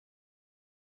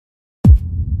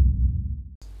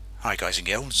Hi guys and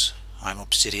girls, I'm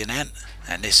Obsidian Ant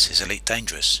and this is Elite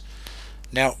Dangerous.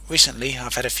 Now recently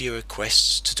I've had a few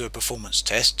requests to do a performance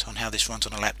test on how this runs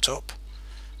on a laptop,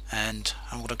 and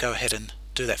I'm going to go ahead and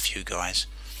do that for you guys.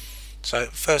 So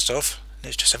first off,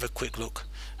 let's just have a quick look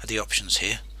at the options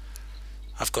here.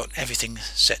 I've got everything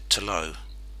set to low.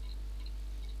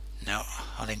 Now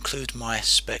I'll include my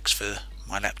specs for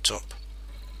my laptop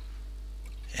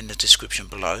in the description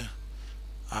below.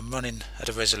 I'm running at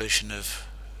a resolution of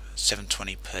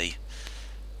 720p,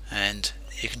 and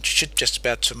you should just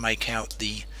about to make out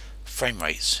the frame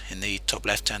rates in the top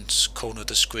left hand corner of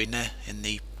the screen there in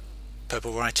the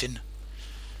purple writing,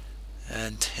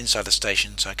 and inside the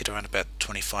stations I get around about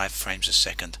 25 frames a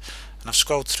second. And I've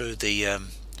scrolled through the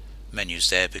menus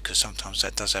there because sometimes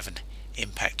that does have an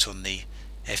impact on the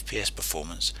FPS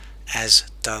performance, as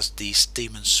does the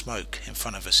steam and smoke in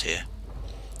front of us here.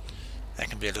 That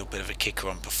can be a little bit of a kicker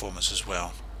on performance as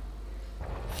well.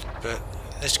 But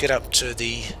let's get up to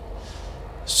the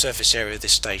surface area of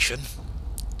this station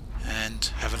and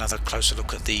have another closer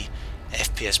look at the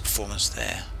FPS performance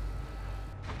there.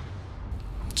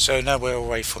 So now we're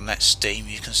away from that steam,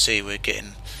 you can see we're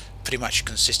getting pretty much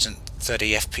consistent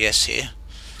 30 FPS here,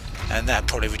 and that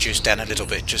probably reduced down a little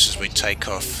bit just as we take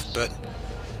off, but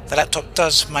the laptop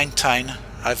does maintain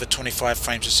over 25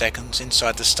 frames a second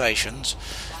inside the stations,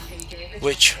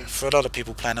 which for a lot of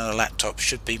people playing on a laptop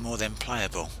should be more than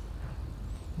playable.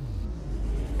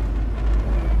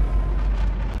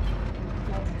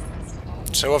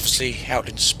 So obviously out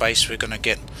in space we're going to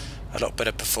get a lot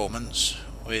better performance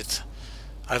with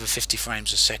over 50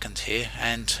 frames a second here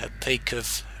and a peak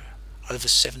of over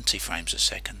 70 frames a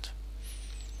second.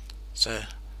 So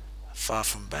far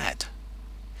from bad.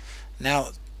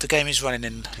 Now the game is running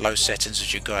in low settings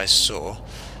as you guys saw,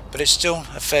 but it's still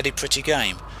a fairly pretty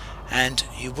game. And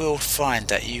you will find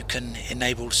that you can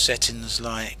enable settings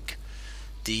like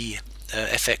the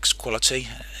FX quality,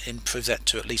 improve that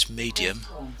to at least medium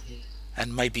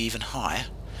and maybe even high,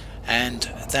 and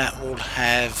that will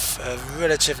have a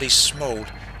relatively small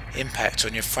impact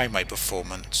on your frame rate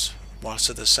performance, whilst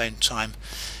at the same time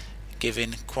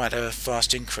giving quite a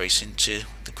fast increase into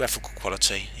the graphical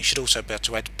quality. You should also be able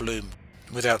to add bloom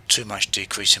without too much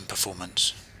decrease in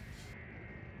performance.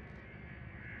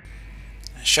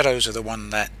 Shadows are the one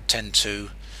that tend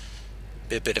to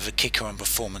be a bit of a kicker on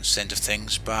performance end of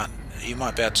things, but you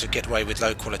might be able to get away with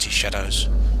low quality shadows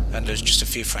and lose just a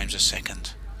few frames a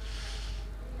second.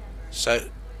 So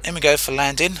here we go for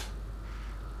landing,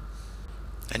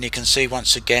 and you can see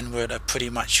once again we're at a pretty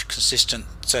much consistent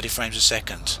 30 frames a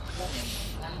second.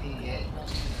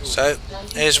 So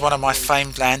here's one of my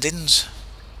famed landings,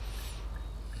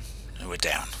 and we're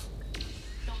down.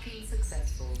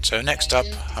 So next up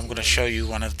I'm going to show you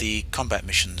one of the combat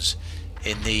missions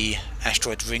in the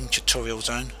asteroid ring tutorial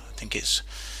zone. I think it's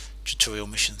tutorial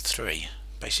mission 3,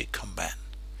 basic combat.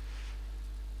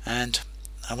 And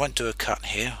I won't do a cut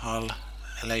here. I'll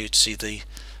allow you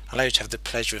to have the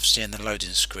pleasure of seeing the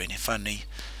loading screen, if only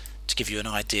to give you an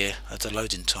idea of the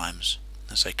loading times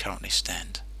as they currently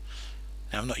stand.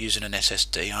 Now I'm not using an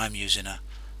SSD, I'm using a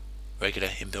regular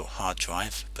inbuilt hard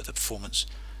drive, but the performance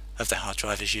of the hard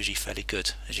drive is usually fairly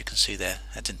good, as you can see there.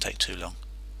 That didn't take too long.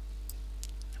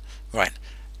 Right,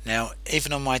 now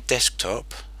even on my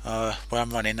desktop where I'm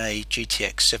running a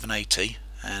GTX 780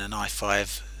 and an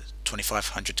i5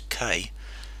 2500K,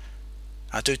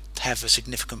 I do have a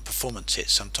significant performance hit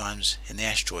sometimes in the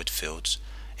asteroid fields,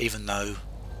 even though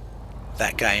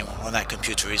that game on that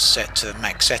computer is set to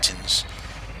max settings.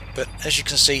 But as you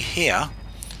can see here,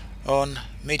 on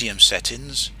medium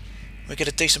settings we get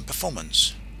a decent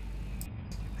performance.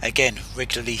 Again,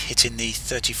 regularly hitting the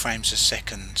 30 frames a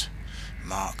second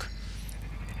mark,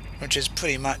 which is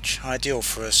pretty much ideal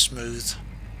for a smooth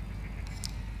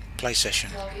play session.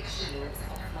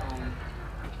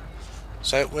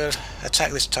 So we'll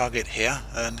attack this target here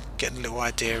and get a little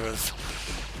idea of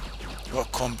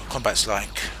what combat's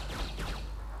like.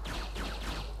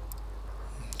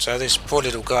 So this poor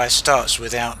little guy starts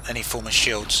without any form of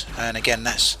shields, and again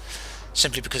that's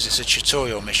simply because it's a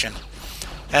tutorial mission.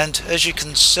 And as you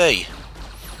can see,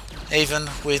 even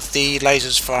with the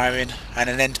lasers firing and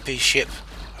an NP ship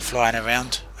flying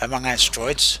around among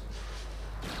asteroids,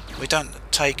 we don't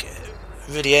take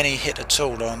really any hit at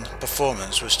all on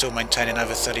performance. We're still maintaining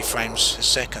over 30 frames a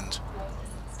second.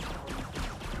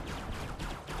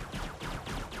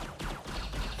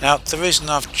 Now the reason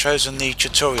I've chosen the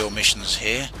tutorial missions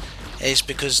here is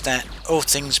because that, all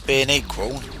things being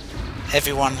equal,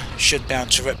 everyone should be able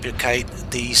to replicate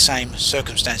the same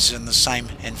circumstances and the same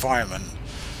environment,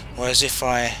 whereas if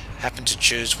I happen to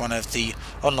choose one of the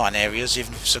online areas,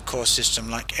 even if it's a core system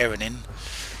like Erenin,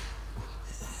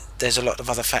 there's a lot of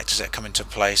other factors that come into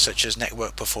play, such as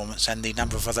network performance and the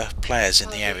number of other players in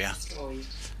the area.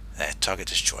 There, target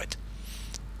destroyed.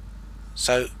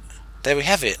 So there we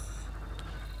have it.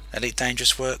 Elite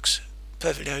Dangerous works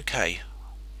perfectly okay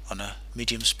on a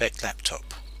medium spec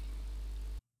laptop.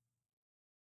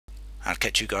 I'll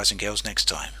catch you guys and girls next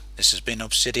time. This has been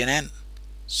Obsidian Ant,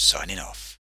 signing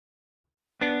off.